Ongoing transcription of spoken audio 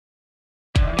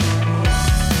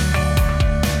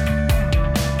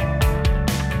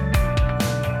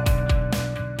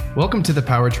Welcome to the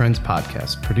Power Trends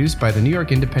podcast, produced by the New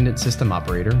York Independent System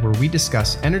Operator, where we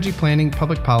discuss energy planning,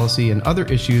 public policy, and other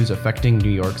issues affecting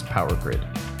New York's power grid.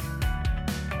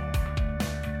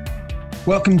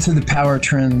 Welcome to the Power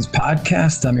Trends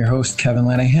podcast. I'm your host, Kevin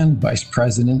Lanahan, Vice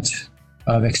President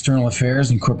of External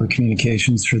Affairs and Corporate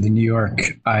Communications for the New York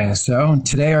ISO. And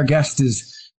today our guest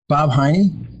is Bob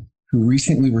Heine, who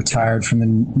recently retired from the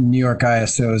New York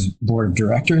ISO's Board of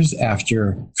Directors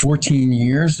after 14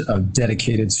 years of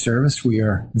dedicated service. We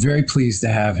are very pleased to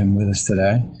have him with us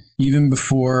today. Even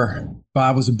before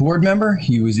Bob was a board member,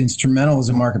 he was instrumental as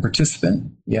a market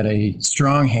participant. He had a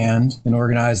strong hand in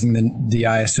organizing the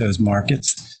ISO's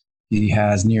markets. He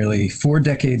has nearly 4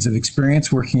 decades of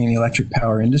experience working in the electric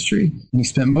power industry, and he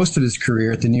spent most of his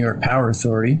career at the New York Power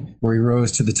Authority, where he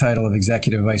rose to the title of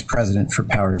Executive Vice President for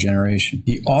Power Generation.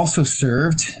 He also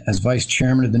served as Vice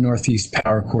Chairman of the Northeast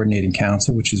Power Coordinating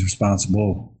Council, which is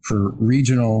responsible for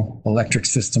regional electric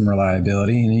system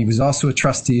reliability, and he was also a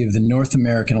trustee of the North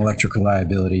American Electric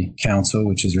Reliability Council,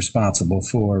 which is responsible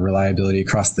for reliability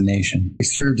across the nation. He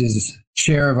served as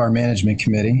chair of our management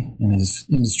committee, and his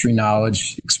industry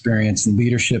knowledge, experience, and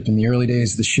leadership in the early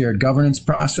days of the shared governance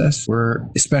process were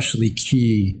especially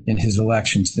key in his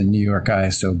election to the New York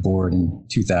ISO board in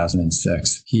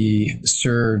 2006. He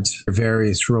served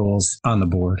various roles on the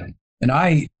board. And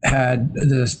I had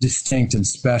the distinct and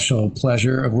special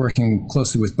pleasure of working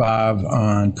closely with Bob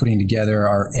on putting together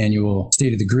our annual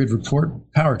State of the Grid report,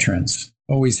 Power Trends.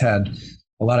 Always had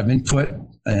a lot of input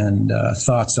and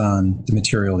thoughts on the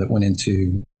material that went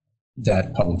into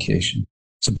that publication.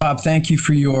 So Bob, thank you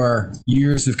for your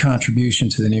years of contribution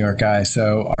to the New York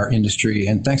ISO, our industry,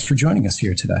 and thanks for joining us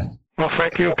here today. Well,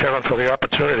 thank you, Kevin, for the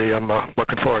opportunity. I'm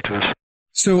looking forward to this.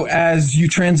 So as you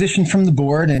transition from the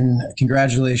board, and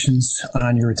congratulations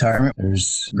on your retirement,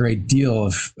 there's a great deal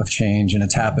of change, and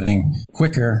it's happening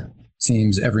quicker, it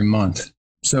seems, every month.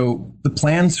 So the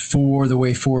plans for the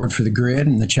way forward for the grid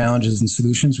and the challenges and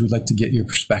solutions, we'd like to get your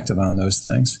perspective on those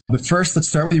things. But first, let's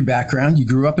start with your background. You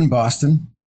grew up in Boston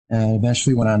and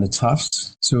eventually went on to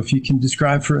Tufts. So if you can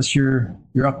describe for us your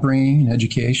upbringing and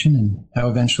education and how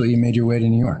eventually you made your way to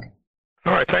New York.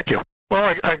 All right, thank you.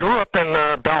 Well, I grew up in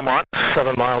Belmont,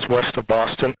 7 miles west of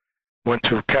Boston. Went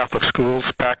to Catholic schools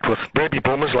packed with baby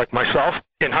boomers like myself.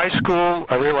 In high school,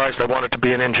 I realized I wanted to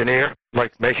be an engineer,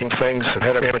 like making things, and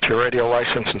had an amateur radio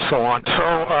license and so on. So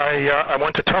I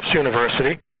went to Tufts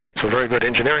University. It's a very good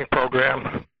engineering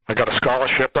program. I got a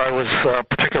scholarship. I was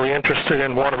particularly interested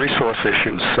in water resource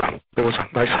issues. There was a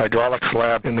nice hydraulics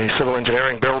lab in the civil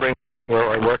engineering building where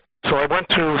I worked. So I went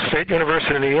to State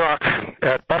University of New York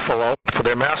at Buffalo for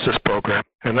their master's program.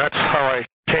 And that's how I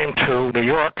came to New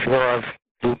York, where I've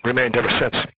remained ever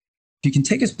since. If you can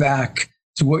take us back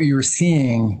to what you were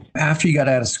seeing after you got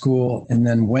out of school and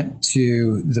then went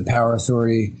to the Power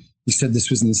Authority. You said this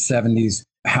was in the 70s,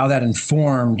 how that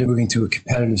informed moving to a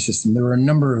competitive system. There were a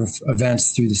number of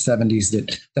events through the 70s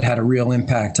that had a real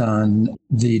impact on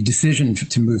the decision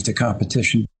to move to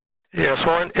competition. Yeah,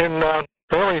 so in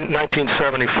early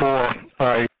 1974,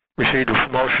 I received a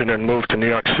promotion and moved to New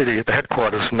York City at the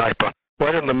headquarters, NYPA.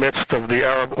 Right in the midst of the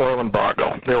Arab oil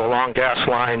embargo. There were long gas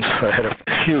lines that had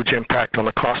a huge impact on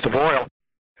the cost of oil.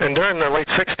 And during the late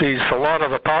 60s, a lot of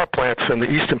the power plants in the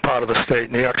eastern part of the state,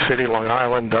 New York City, Long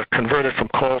Island, converted from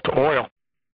coal to oil.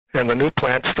 And the new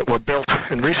plants that were built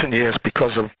in recent years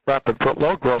because of rapid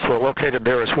load growth were located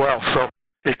there as well. So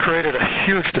it created a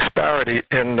huge disparity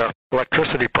in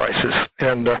electricity prices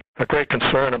and a great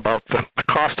concern about the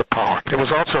cost of power. It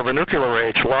was also the nuclear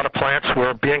age. A lot of plants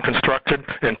were being constructed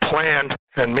and planned,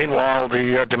 and meanwhile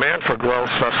the demand for growth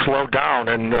slowed down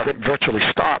and it virtually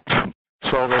stopped.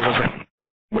 So there was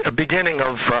a beginning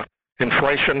of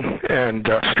inflation and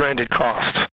stranded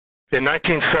costs. In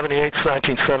 1978 to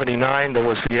 1979, there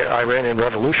was the Iranian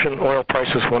Revolution. Oil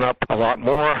prices went up a lot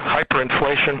more.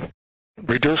 Hyperinflation,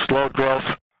 reduced load growth,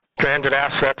 stranded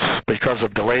assets because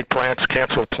of delayed plants,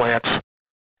 canceled plants.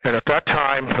 And at that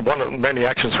time, many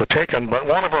actions were taken, but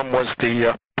one of them was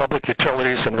the Public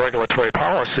Utilities and Regulatory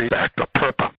Policy Act, or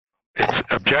PURPA. Its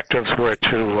objectives were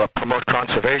to promote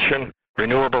conservation,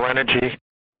 renewable energy,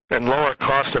 and lower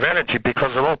cost of energy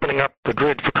because they're opening up the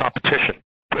grid for competition.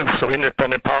 So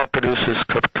independent power producers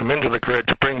could come into the grid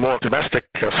to bring more domestic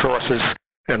sources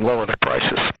and lower their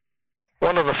prices.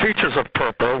 One of the features of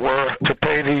PURPA were to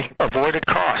pay the avoided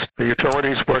cost. The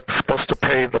utilities were supposed to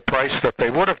pay the price that they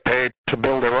would have paid to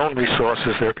build their own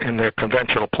resources in their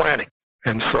conventional planning.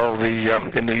 And so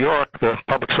in New York, the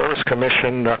Public Service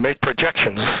Commission made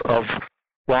projections of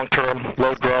long-term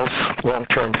load growth,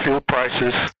 long-term fuel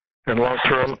prices, and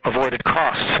long-term avoided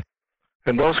costs.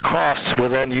 And those costs were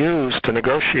then used to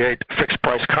negotiate fixed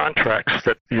price contracts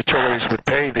that utilities would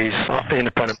pay these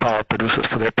independent power producers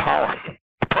for their power.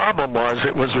 The problem was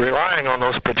it was relying on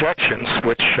those projections,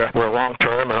 which were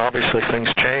long-term, and obviously things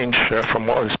change from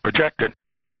what was projected.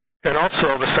 And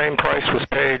also the same price was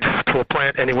paid to a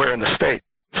plant anywhere in the state.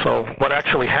 So what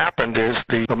actually happened is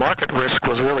the market risk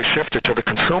was really shifted to the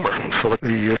consumer. So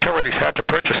the utilities had to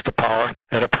purchase the power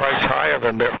at a price higher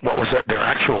than what was at their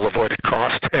actual avoided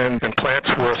cost. And plants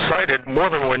were sited more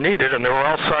than were needed, and they were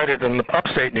all sited in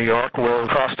upstate New York where the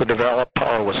cost to develop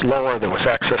power was lower. There was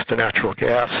access to natural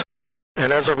gas.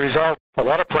 And as a result, a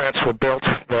lot of plants were built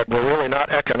that were really not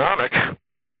economic,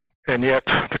 and yet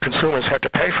the consumers had to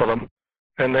pay for them.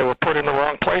 And they were put in the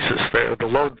wrong places. The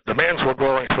load demands were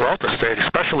growing throughout the state,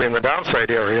 especially in the downside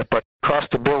area, but the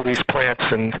cost to build these plants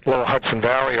in Lower Hudson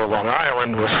Valley or Long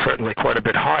Island was certainly quite a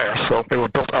bit higher, so they were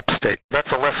built upstate.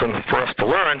 That's a lesson for us to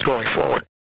learn going forward.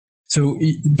 So,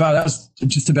 Bob, that was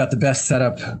just about the best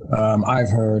setup I've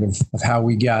heard of how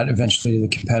we got eventually to the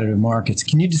competitive markets.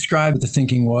 Can you describe what the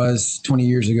thinking was 20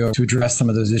 years ago to address some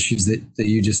of those issues that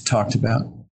you just talked about?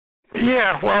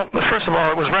 Yeah, well, first of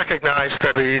all, it was recognized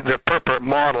that the PURPA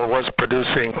model was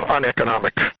producing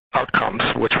uneconomic outcomes,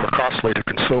 which were costly to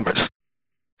consumers.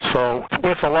 So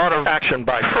with a lot of action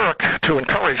by FERC to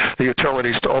encourage the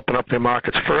utilities to open up their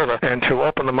markets further and to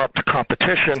open them up to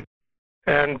competition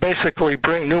and basically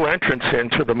bring new entrants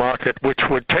into the market, which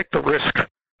would take the risk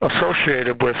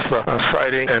associated with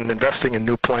siting and investing in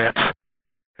new plants,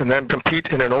 and then compete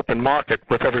in an open market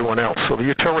with everyone else. So the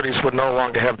utilities would no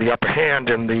longer have the upper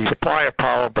hand in the supply of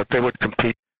power, but they would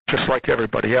compete just like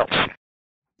everybody else.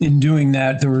 In doing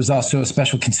that, there was also a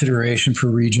special consideration for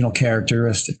regional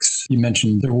characteristics. You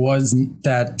mentioned there wasn't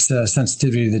that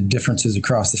sensitivity to the differences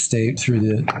across the state through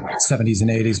the 70s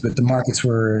and 80s, but the markets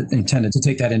were intended to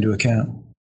take that into account.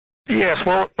 Yes,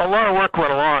 well, a lot of work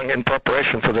went along in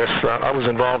preparation for this. I was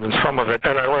involved in some of it,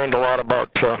 and I learned a lot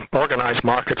about organized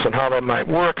markets and how they might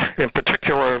work. In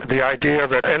particular, the idea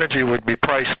that energy would be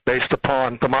priced based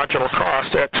upon the marginal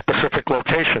cost at specific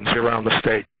locations around the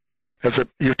state. As a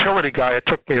utility guy, it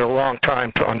took me a long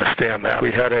time to understand that.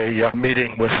 We had a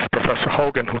meeting with Professor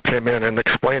Hogan, who came in and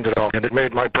explained it all, and it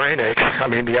made my brain ache. I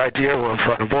mean, the idea of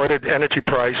avoided energy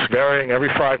price varying every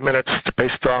 5 minutes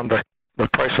based on the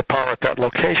price of power at that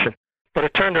location. But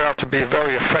it turned out to be a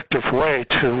very effective way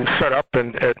to set up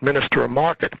and administer a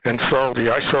market. And so the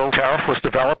ISO tariff was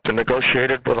developed and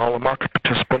negotiated with all the market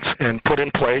participants and put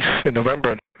in place in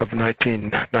November of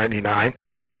 1999.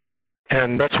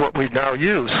 And that's what we now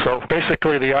use. So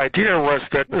basically the idea was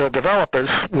that the developers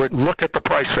would look at the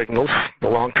price signals, the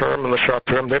long term and the short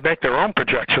term. They'd make their own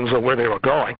projections of where they were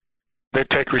going. They'd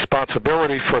take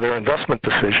responsibility for their investment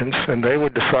decisions, and they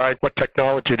would decide what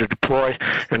technology to deploy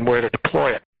and where to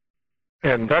deploy it.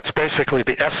 And that's basically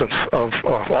the essence of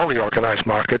all the organized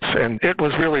markets, and it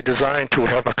was really designed to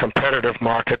have a competitive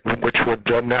market which would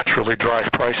naturally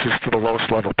drive prices to the lowest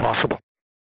level possible.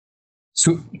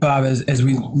 So, Bob, as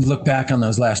we look back on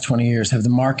those last 20 years, have the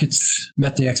markets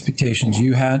met the expectations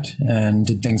you had, and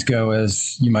did things go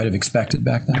as you might have expected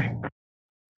back then?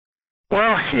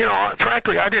 Well,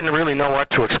 frankly, I didn't really know what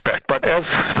to expect. But as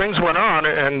things went on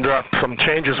and some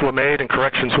changes were made and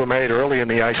corrections were made early in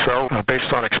the ISO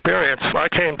based on experience, I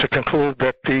came to conclude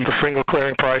that the single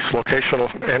clearing price locational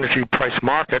energy price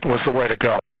market was the way to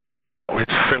go.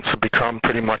 It's since become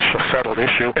pretty much a settled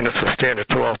issue, and it's a standard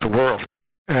throughout the world.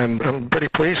 And I'm pretty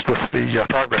pleased with the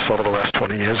progress over the last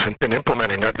 20 years in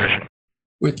implementing that vision.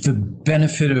 With the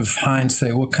benefit of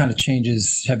hindsight, what kind of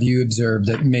changes have you observed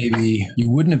that maybe you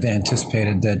wouldn't have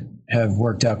anticipated that have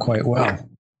worked out quite well?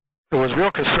 There was real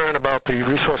concern about the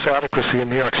resource adequacy in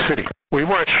New York City. We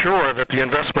weren't sure that the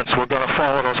investments were going to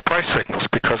follow those price signals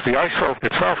because the ISO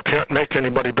itself can't make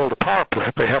anybody build a power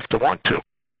plant. They have to want to.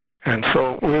 And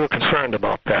so we were concerned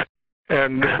about that.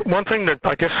 And one thing that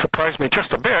I guess surprised me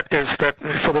just a bit is that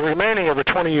for the remaining of the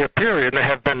 20-year period, there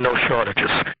have been no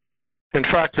shortages. In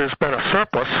fact, there's been a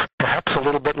surplus, perhaps a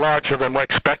little bit larger than we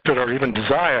expected or even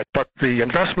desired, but the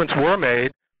investments were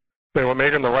made. They were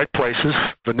made in the right places.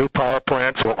 The new power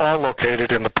plants were all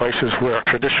located in the places where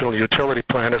traditional utility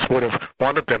planners would have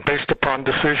wanted them, based upon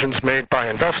decisions made by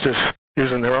investors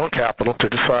using their own capital to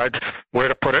decide where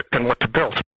to put it and what to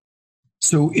build.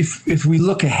 So if we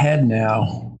look ahead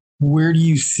now, where do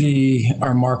you see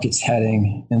our markets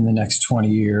heading in the next 20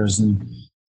 years? And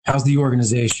how's the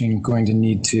organization going to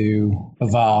need to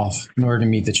evolve in order to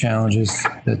meet the challenges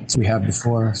that we have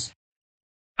before us?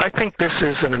 I think this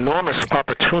is an enormous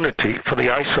opportunity for the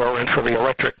ISO and for the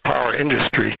electric power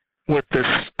industry, with this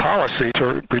policy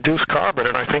to reduce carbon,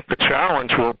 and I think the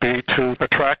challenge will be to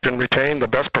attract and retain the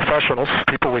best professionals,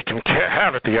 people we can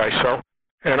have at the ISO.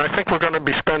 And I think we're going to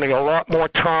be spending a lot more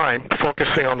time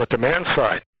focusing on the demand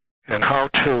side and how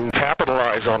to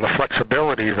capitalize on the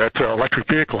flexibility that electric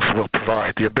vehicles will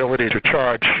provide, the ability to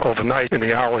charge overnight in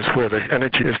the hours where the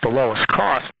energy is the lowest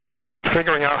cost,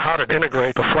 figuring out how to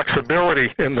integrate the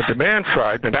flexibility in the demand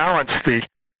side and balance the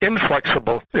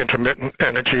inflexible intermittent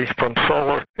energy from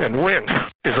solar and wind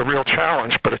is a real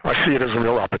challenge, but I see it as a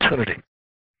real opportunity.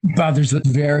 Bob, there's a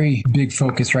very big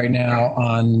focus right now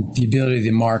on the ability of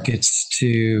the markets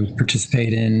to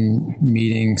participate in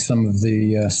meeting some of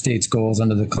the state's goals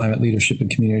under the Climate Leadership and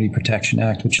Community Protection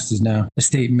Act, which is now a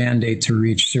state mandate to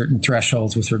reach certain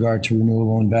thresholds with regard to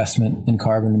renewable investment and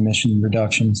carbon emission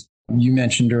reductions. You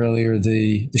mentioned earlier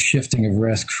the shifting of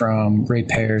risk from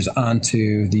ratepayers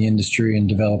onto the industry and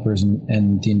developers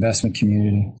and the investment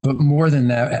community. But more than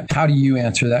that, how do you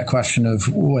answer that question of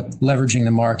what leveraging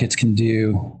the markets can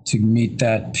do to meet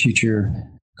that future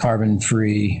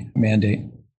carbon-free mandate?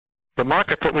 The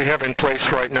market that we have in place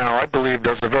right now, I believe,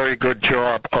 does a very good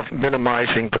job of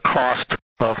minimizing the cost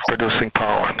of producing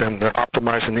power and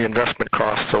optimizing the investment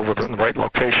costs over the right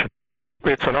location.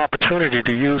 It's an opportunity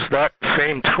to use that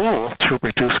same tool to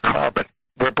reduce carbon.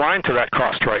 We're blind to that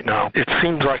cost right now. It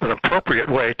seems like an appropriate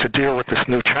way to deal with this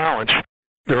new challenge.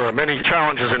 There are many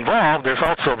challenges involved. There's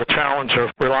also the challenge of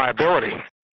reliability.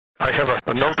 I have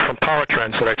a note from Power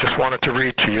Trends that I just wanted to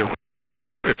read to you.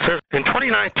 It says, in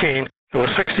 2019, there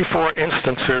were 64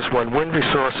 instances when wind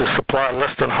resources supplied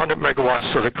less than 100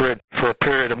 megawatts to the grid for a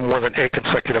period of more than 8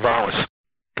 consecutive hours.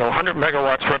 Now, 100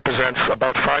 megawatts represents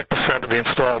about 5% of the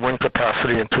installed wind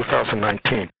capacity in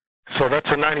 2019. So that's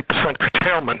a 90%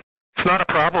 curtailment. It's not a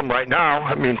problem right now.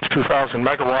 I mean, 2,000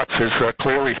 megawatts is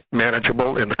clearly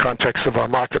manageable in the context of our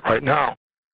market right now.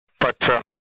 But,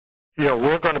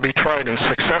 we're going to be trying to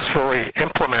successfully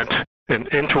implement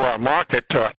into our market,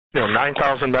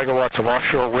 9,000 megawatts of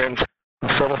offshore wind,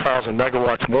 several thousand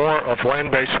megawatts more of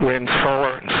land-based wind,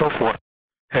 solar, and so forth.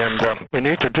 And we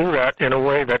need to do that in a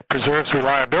way that preserves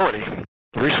reliability.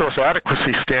 The resource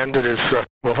adequacy standard is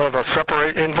we'll have a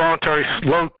separate involuntary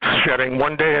load shedding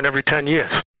 1 day in every 10 years.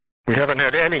 We haven't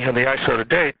had any in the ISO to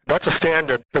date. That's a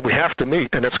standard that we have to meet,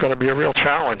 and it's going to be a real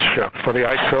challenge for the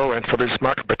ISO and for these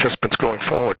market participants going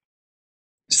forward.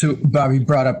 So, Bob, you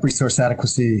brought up resource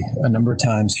adequacy a number of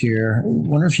times here. I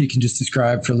wonder if you can just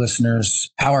describe for listeners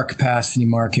how our capacity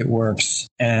market works.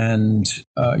 And,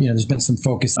 there's been some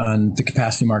focus on the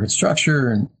capacity market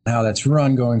structure and how that's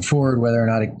run going forward, whether or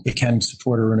not it can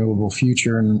support a renewable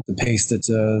future and the pace that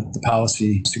the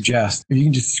policy suggests. If you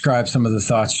can just describe some of the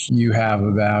thoughts you have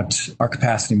about our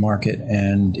capacity market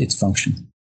and its function.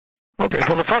 Okay,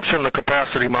 well, the function of the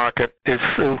capacity market is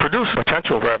to produce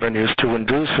potential revenues to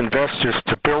induce investors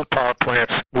to build power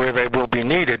plants where they will be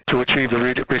needed to achieve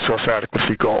the resource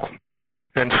adequacy goal.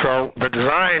 And so the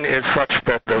design is such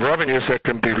that the revenues that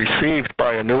can be received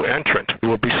by a new entrant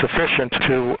will be sufficient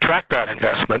to attract that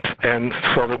investment, and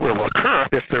so that will occur.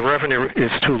 If the revenue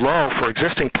is too low for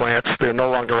existing plants, they're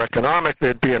no longer economic,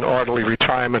 there'd be an orderly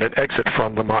retirement and exit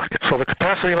from the market. So the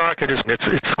capacity market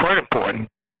it's quite important.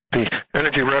 The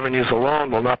energy revenues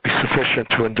alone will not be sufficient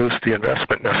to induce the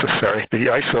investment necessary, the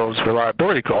ISO's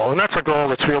reliability goal, and that's a goal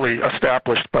that's really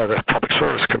established by the Public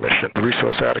Service Commission, the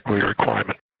resource adequacy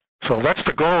requirement. So that's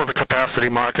the goal of the capacity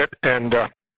market, and the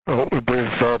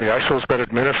ISO's been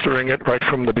administering it right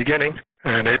from the beginning,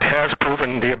 and it has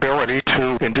proven the ability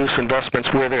to induce investments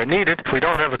where they're needed. If we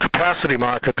don't have a capacity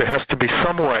market, there has to be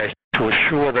some way to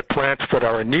assure that plants that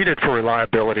are needed for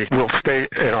reliability will stay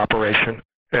in operation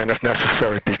and, if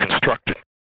necessary, be constructed.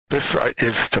 This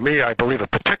is, to me, I believe, a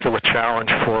particular challenge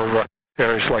for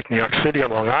areas like New York City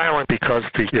and Long Island, because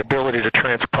the ability to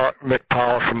transmit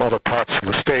power from other parts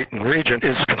of the state and region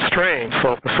is constrained.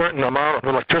 So a certain amount of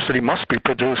electricity must be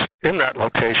produced in that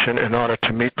location in order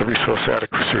to meet the resource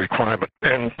adequacy requirement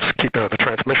and keep the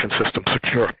transmission system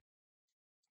secure.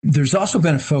 There's also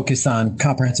been a focus on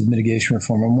comprehensive mitigation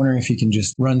reform. I'm wondering if you can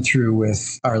just run through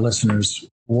with our listeners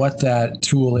what that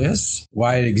tool is,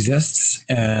 why it exists,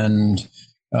 and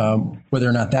whether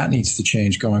or not that needs to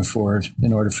change going forward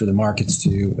in order for the markets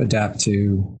to adapt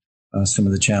to some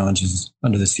of the challenges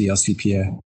under the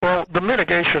CLCPA. Well, the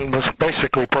mitigation was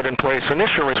basically put in place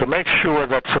initially to make sure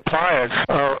that suppliers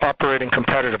are operating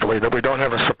competitively, that we don't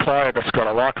have a supplier that's got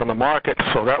a lock on the market,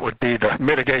 so that would be the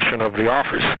mitigation of the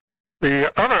offers.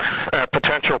 The other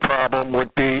potential problem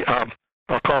would be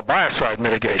called buyer-side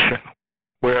mitigation,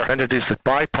 where entities that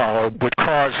buy power would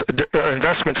cause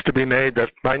investments to be made that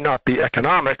might not be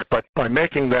economic, but by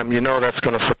making them, that's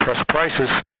going to suppress prices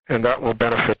and that will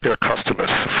benefit their customers,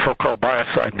 so-called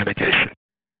biocide mitigation.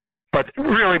 But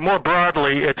really, more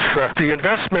broadly, it's the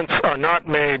investments are not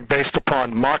made based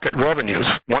upon market revenues,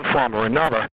 one form or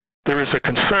another. There is a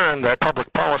concern that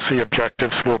public policy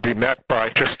objectives will be met by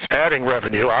just adding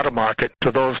revenue out of market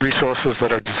to those resources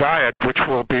that are desired, which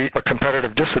will be a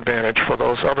competitive disadvantage for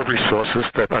those other resources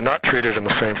that are not treated in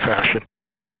the same fashion.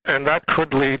 And that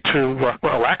could lead to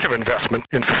a lack of investment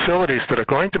in facilities that are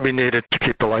going to be needed to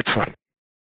keep the lights on.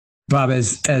 Bob,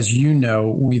 as you know,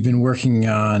 we've been working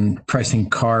on pricing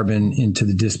carbon into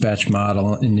the dispatch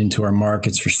model and into our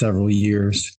markets for several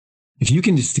years. If you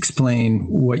can just explain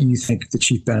what you think the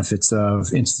chief benefits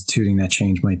of instituting that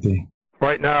change might be.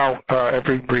 Right now,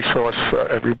 every resource,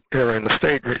 every area in the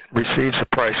state receives a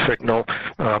price signal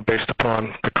based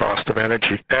upon the cost of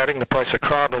energy. Adding the price of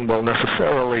carbon will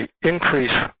necessarily increase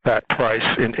that price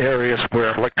in areas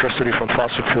where electricity from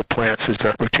fossil fuel plants is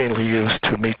routinely used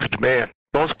to meet the demand.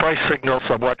 Those price signals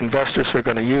are what investors are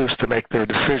going to use to make their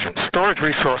decisions. Storage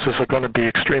resources are going to be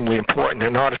extremely important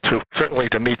in order to, certainly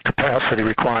to meet capacity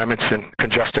requirements in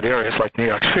congested areas like New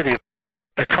York City.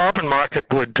 A carbon market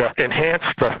would enhance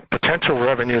the potential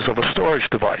revenues of a storage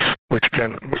device, which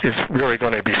is really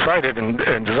going to be sited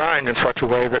and designed in such a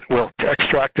way that will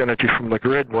extract energy from the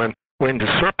grid when wind is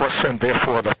surplus, and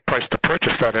therefore the price to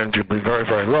purchase that energy will be very,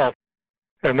 very low,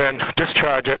 and then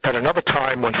discharge it at another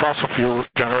time when fossil fuel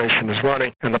generation is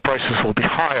running and the prices will be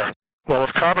higher. Well,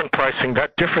 with carbon pricing,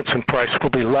 that difference in price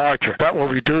will be larger. That will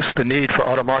reduce the need for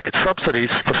out-of-market subsidies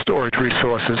for storage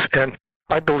resources, and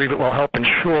I believe it will help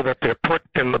ensure that they're put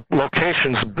in the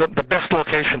locations, the best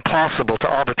location possible to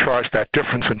arbitrage that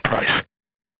difference in price.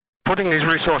 Putting these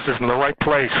resources in the right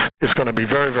place is going to be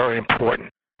very, very important.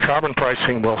 Carbon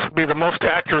pricing will be the most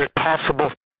accurate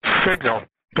possible signal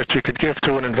that you could give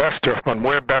to an investor on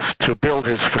where best to build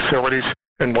his facilities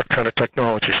and what kind of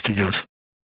technologies to use.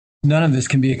 None of this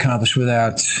can be accomplished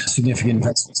without significant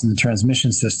investments in the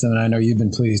transmission system, and I know you've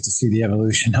been pleased to see the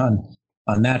evolution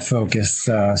on that focus,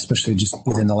 especially just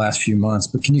within the last few months.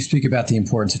 But can you speak about the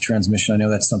importance of transmission? I know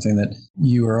that's something that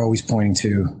you are always pointing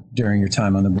to during your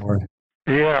time on the board.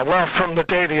 Yeah, well, from the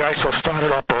day the ISO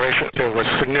started operation, there was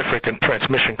significant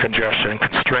transmission congestion and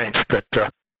constraints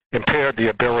that impaired the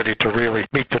ability to really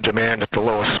meet the demand at the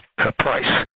lowest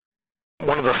price.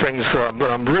 One of the things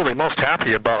that I'm really most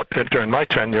happy about during my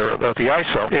tenure of the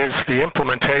ISO is the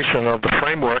implementation of the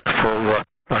framework for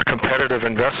competitive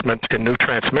investment in new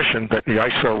transmission, that the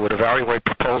ISO would evaluate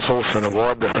proposals and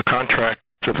award the contract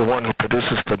to the one who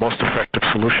produces the most effective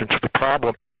solution to the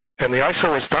problem. And the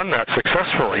ISO has done that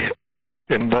successfully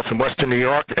in both in Western New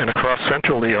York and across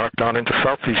Central New York down into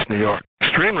Southeast New York.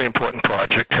 Extremely important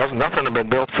project. Has nothing been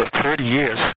built for 30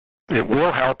 years. It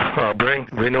will help bring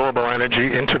renewable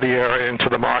energy into the area, into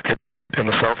the market, in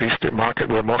the Southeastern market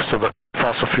where most of the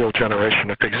fossil fuel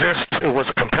generation exists. It was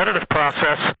a competitive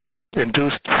process,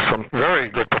 induced some very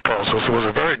good proposals. It was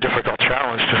a very difficult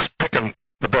challenge, just picking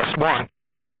the best one.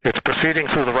 It's proceeding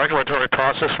through the regulatory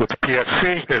process with the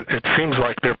PSC. It seems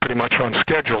like they're pretty much on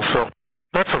schedule. So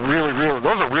that's those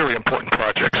are really important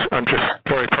projects. I'm just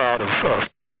very proud of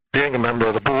being a member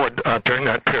of the board during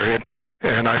that period,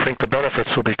 and I think the benefits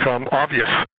will become obvious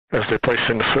as they're placed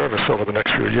into service over the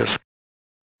next few years.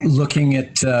 Looking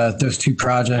at those two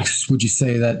projects, would you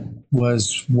say that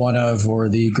was one of or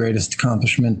the greatest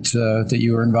accomplishment that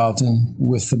you were involved in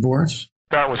with the board?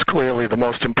 That was clearly the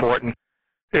most important.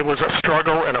 It was a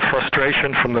struggle and a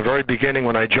frustration from the very beginning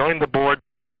when I joined the board.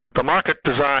 The market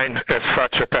design as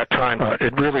such at that time,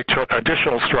 it really took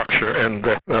additional structure, and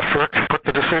FERC put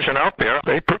the decision out there.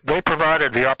 They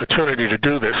provided the opportunity to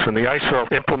do this, and the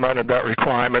ISO implemented that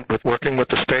requirement with working with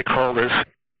the stakeholders.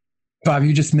 Bob,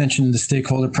 you just mentioned the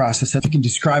stakeholder process. If you can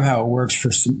describe how it works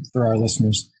for our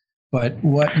listeners, but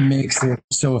what makes it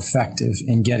so effective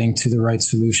in getting to the right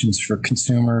solutions for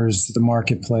consumers, the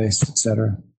marketplace, et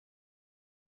cetera?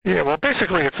 Yeah, well,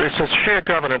 basically, it's a shared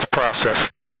governance process.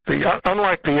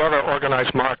 Unlike the other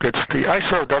organized markets, the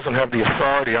ISO doesn't have the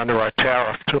authority under our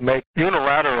tariff to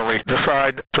unilaterally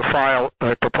decide to file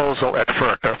a proposal at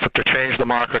FERC to change the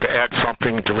market, to add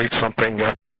something, delete something.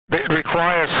 It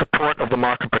requires support of the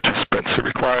market participants. It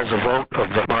requires a vote of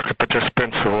the market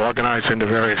participants who are organized into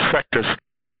various sectors.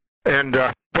 And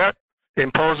that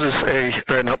imposes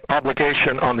an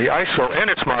obligation on the ISO and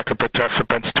its market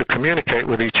participants to communicate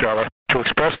with each other, to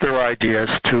express their ideas,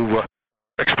 to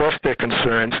express their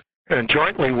concerns, and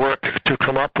jointly work to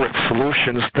come up with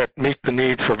solutions that meet the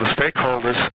needs of the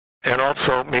stakeholders and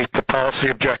also meet the policy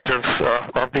objectives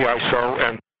of the ISO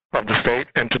and of the state,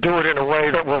 and to do it in a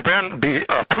way that will then be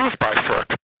approved by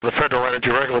FERC, the Federal Energy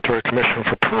Regulatory Commission,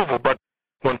 for approval. But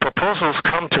when proposals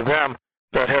come to them,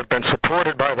 that have been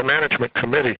supported by the management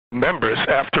committee members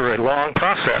after a long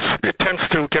process, it tends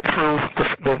to get through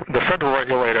the federal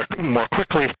regulator more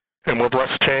quickly and with less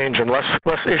change and less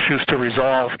issues to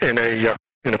resolve in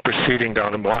a proceeding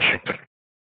down in Washington.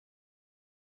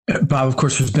 Bob, of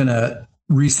course, there's been a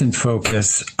recent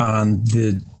focus on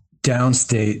the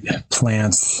downstate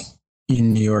plants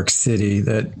in New York City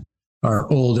that are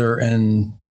older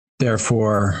and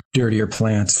therefore dirtier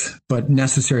plants, but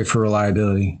necessary for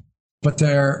reliability. But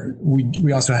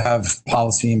we also have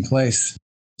policy in place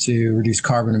to reduce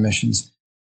carbon emissions.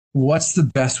 What's the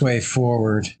best way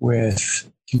forward with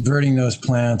converting those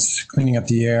plants, cleaning up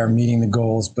the air, meeting the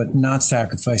goals, but not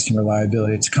sacrificing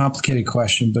reliability? It's a complicated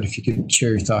question, but if you could share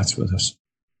your thoughts with us.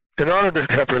 In order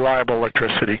to have reliable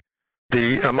electricity,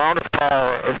 the amount of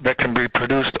power that can be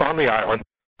produced on the island,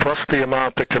 plus the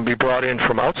amount that can be brought in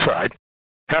from outside,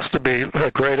 has to be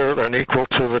greater than equal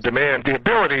to the demand. The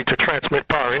ability to transmit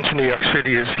power into New York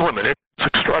City is limited. It's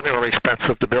extraordinarily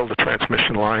expensive to build the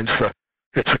transmission lines.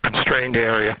 It's a constrained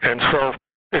area. And so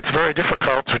it's very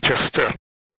difficult to just,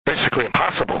 basically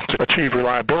impossible to achieve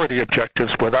reliability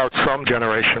objectives without some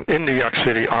generation in New York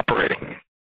City operating.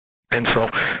 And so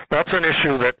that's an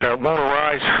issue that won't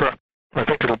arise, I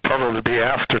think it'll probably be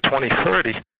after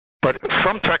 2030. But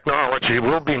some technology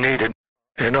will be needed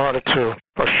in order to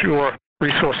assure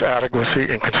resource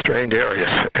adequacy in constrained areas.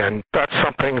 And that's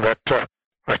something that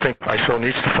I think ISO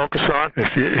needs to focus on.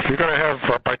 If you're going to have,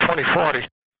 by 2040,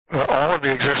 all of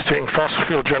the existing fossil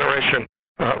fuel generation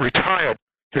retired,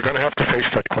 you're going to have to face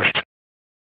that question.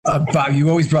 Bob, you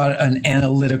always brought an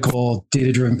analytical,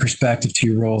 data-driven perspective to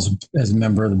your roles as a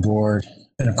member of the board.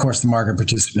 And of course, the market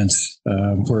participants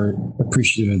were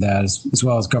appreciative of that, as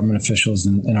well as government officials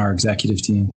and our executive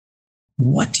team.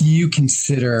 What do you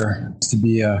consider to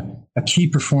be a key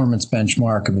performance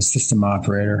benchmark of a system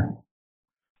operator?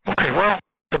 Okay, well,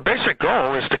 the basic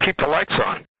goal is to keep the lights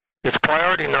on. It's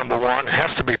priority number one. It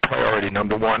has to be priority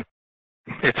number one.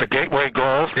 It's a gateway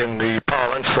goal in the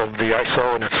parlance of the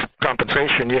ISO and its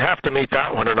compensation. You have to meet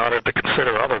that one in order to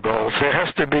consider other goals. There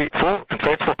has to be full and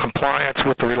faithful compliance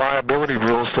with the reliability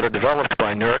rules that are developed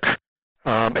by NERC,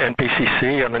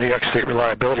 NPCC, and the New York State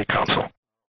Reliability Council.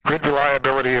 Grid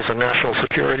reliability is a national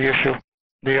security issue,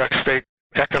 New York State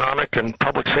economic and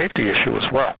public safety issue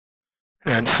as well.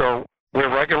 And so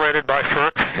we're regulated by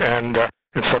FERC and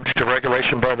subject to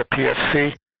regulation by the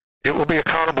PSC. It will be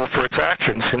accountable for its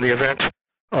actions in the event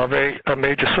of a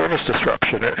major service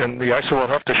disruption. And the ISO will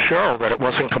have to show that it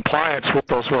was in compliance with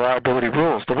those reliability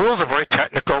rules. The rules are very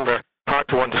technical. They're hard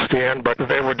to understand, but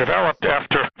they were developed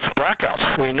after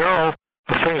blackouts. We know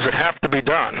the things that have to be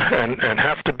done and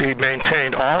have to be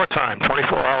maintained all the time,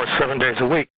 24 hours, 7 days a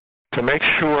week, to make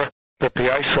sure that the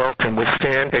ISO can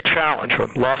withstand a challenge or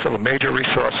loss of a major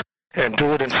resource and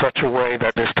do it in such a way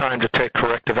that there's time to take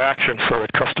corrective action so that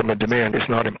customer demand is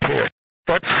not impaired.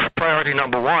 That's priority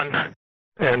number one,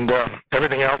 and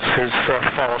everything else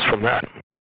follows from that.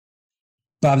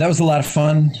 Bob, that was a lot of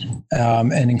fun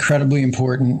and incredibly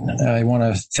important. I want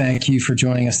to thank you for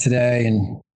joining us today.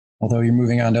 And although you're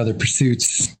moving on to other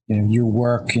pursuits, your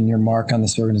work and your mark on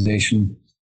this organization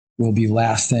will be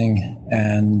lasting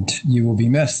and you will be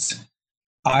missed.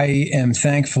 I am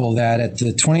thankful that at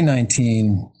the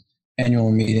 2019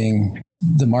 annual meeting,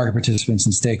 the market participants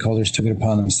and stakeholders took it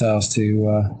upon themselves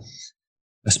to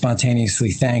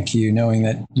spontaneously thank you, knowing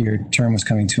that your term was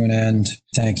coming to an end.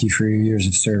 Thank you for your years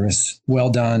of service. Well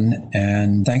done,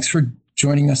 and thanks for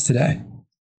joining us today.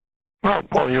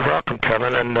 Well, you're welcome,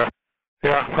 Kevin. And I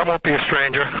won't be a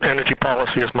stranger. Energy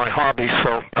policy is my hobby,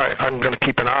 so I'm going to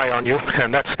keep an eye on you.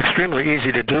 And that's extremely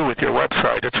easy to do with your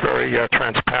website. It's very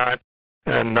transparent.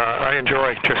 And I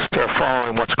enjoy just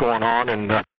following what's going on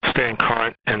and staying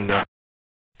current, and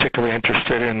particularly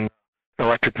interested in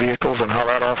electric vehicles and how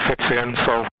that all fits in.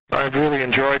 So I've really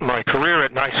enjoyed my career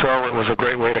at NYSO. It was a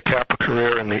great way to cap a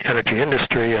career in the energy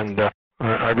industry, and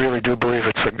I really do believe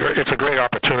it's a great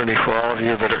opportunity for all of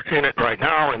you that are in it right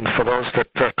now and for those that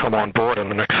come on board in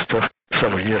the next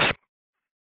several years.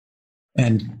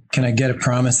 And can I get a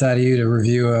promise out of you to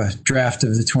review a draft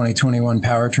of the 2021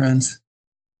 Power Trends?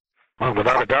 Well,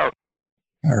 without a doubt.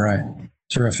 All right.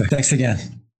 Terrific. Thanks again.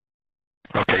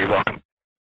 Okay, you're welcome.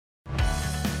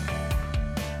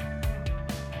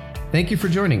 Thank you for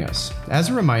joining us. As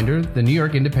a reminder, the New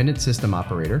York Independent System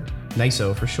Operator,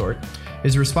 NYSO for short,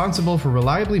 is responsible for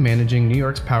reliably managing New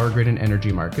York's power grid and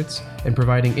energy markets and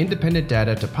providing independent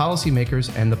data to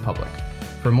policymakers and the public.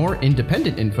 For more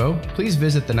independent info, please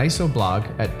visit the NYSO blog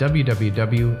at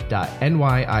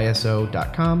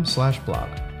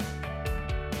www.nyiso.com/blog.